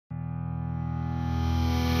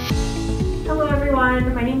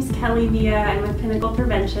everyone, my name is Kelly Villa. I'm with Pinnacle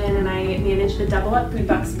Prevention and I manage the Double Up Food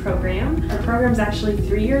Bucks program. The program is actually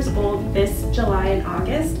 3 years old this July and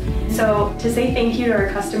August. So to say thank you to our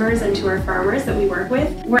customers and to our farmers that we work with,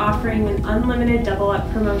 we're offering an unlimited Double Up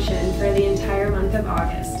promotion for the entire month of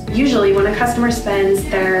August. Usually when a customer spends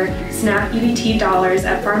their SNAP EBT dollars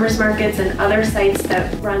at farmers markets and other sites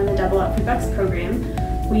that run the Double Up Food Bucks program,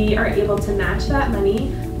 we are able to match that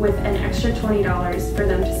money with an extra $20 for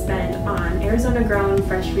them to spend on Arizona-grown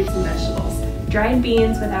fresh fruits and vegetables, dried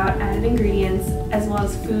beans without added ingredients, as well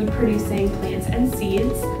as food-producing plants and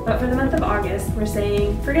seeds. But for the month of August, we're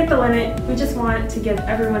saying, forget the limit, we just want to give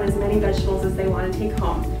everyone as many vegetables as they want to take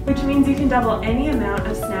home, which means you can double any amount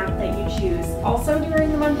of SNAP that you choose. Also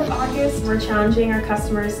during the month of August, we're challenging our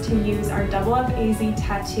customers to use our Double Up AZ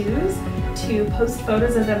tattoos to post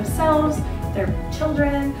photos of themselves, their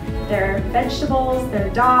children, their vegetables, their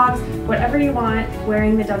dogs, whatever you want,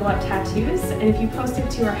 wearing the Double Up tattoos. And if you post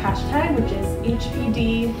it to our hashtag, which is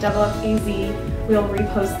HPD_DoubleUpAZ, we'll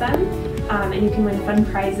repost them and you can win fun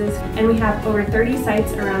prizes. And we have over 30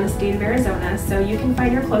 sites around the state of Arizona, so you can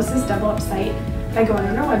find your closest Double Up site by going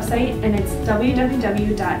on our website, and it's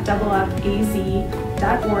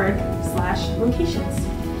www.doubleupaz.org/locations.